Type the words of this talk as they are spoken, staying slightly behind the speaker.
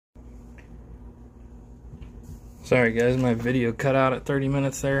Sorry guys, my video cut out at 30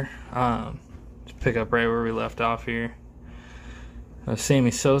 minutes there. Just pick up right where we left off here.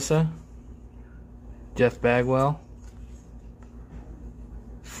 Sammy Sosa, Jeff Bagwell,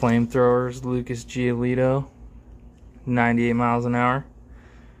 Flamethrowers, Lucas Giolito, 98 miles an hour.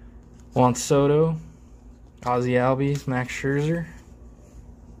 Juan Soto, Ozzie Albies, Max Scherzer.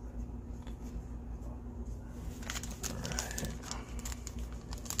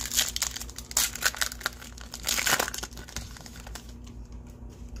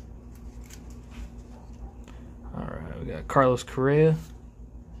 Alright, we got Carlos Correa,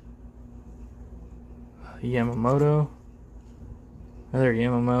 Yamamoto, another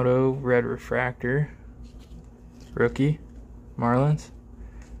Yamamoto Red Refractor, rookie, Marlins,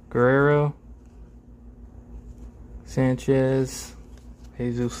 Guerrero, Sanchez,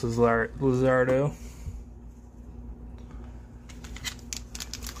 Jesus Luzardo.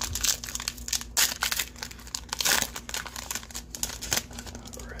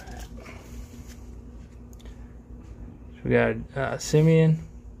 So we got Simeon,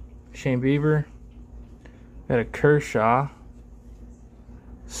 Shane Bieber, got a Kershaw,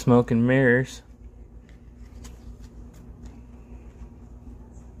 Smoke and Mirrors,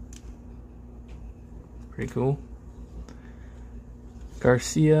 pretty cool.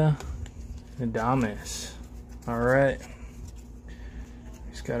 Garcia, Adames. Alright.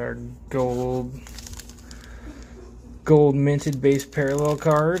 He's got our gold minted base parallel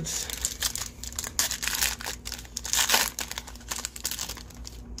cards.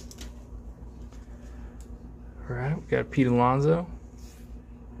 Alright, we got Pete Alonso,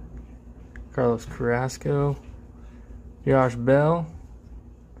 Carlos Carrasco, Josh Bell,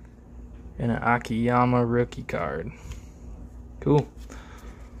 and an Akiyama rookie card. Cool.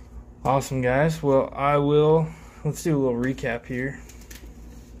 Awesome, guys. Well, let's do a little recap here.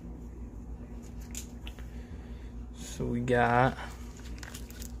 So we got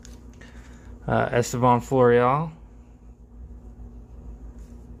Estevan Florial,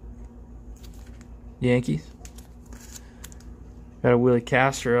 Yankees. Got a Willie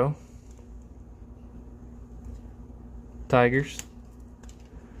Castro, Tigers.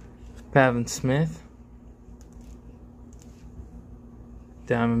 Pavin Smith,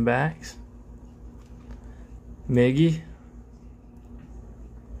 Diamondbacks. Miggy,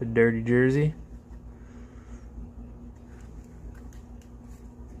 the dirty jersey,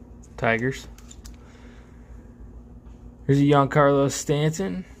 Tigers. Here's a young Carlos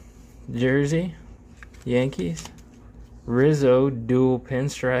Stanton jersey, Yankees. Rizzo dual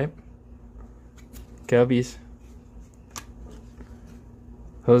pinstripe, Cubbies.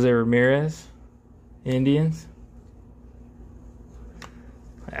 Jose Ramirez, Indians.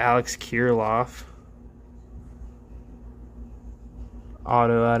 Alex Kirilloff,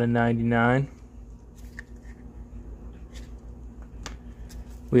 auto out of 99.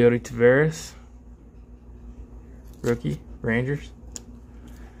 Leody Taveras, rookie, Rangers.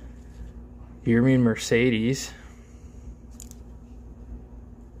 Yermin Mercedes,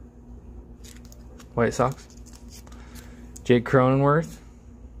 White Sox. Jake Cronenworth,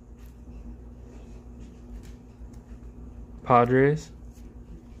 Padres.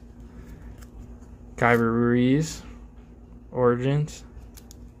 Kyber Ruiz, Origins.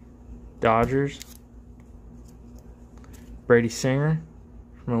 Dodgers. Brady Singer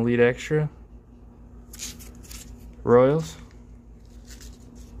from Elite Extra, Royals.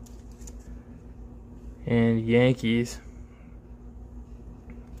 And Yankees,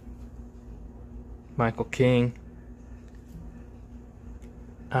 Michael King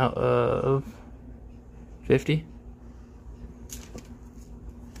out of 50.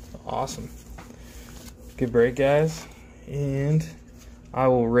 Awesome. Good break, guys. And I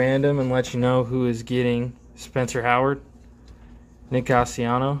will random and let you know who is getting Spencer Howard, Nick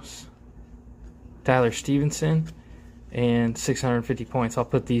Castellanos, Tyler Stevenson, and 650 points. I'll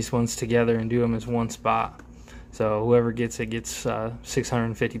put these ones together and do them as one spot. So whoever gets it gets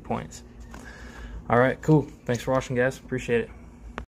 650 points. Alright, cool. Thanks for watching, guys. Appreciate it.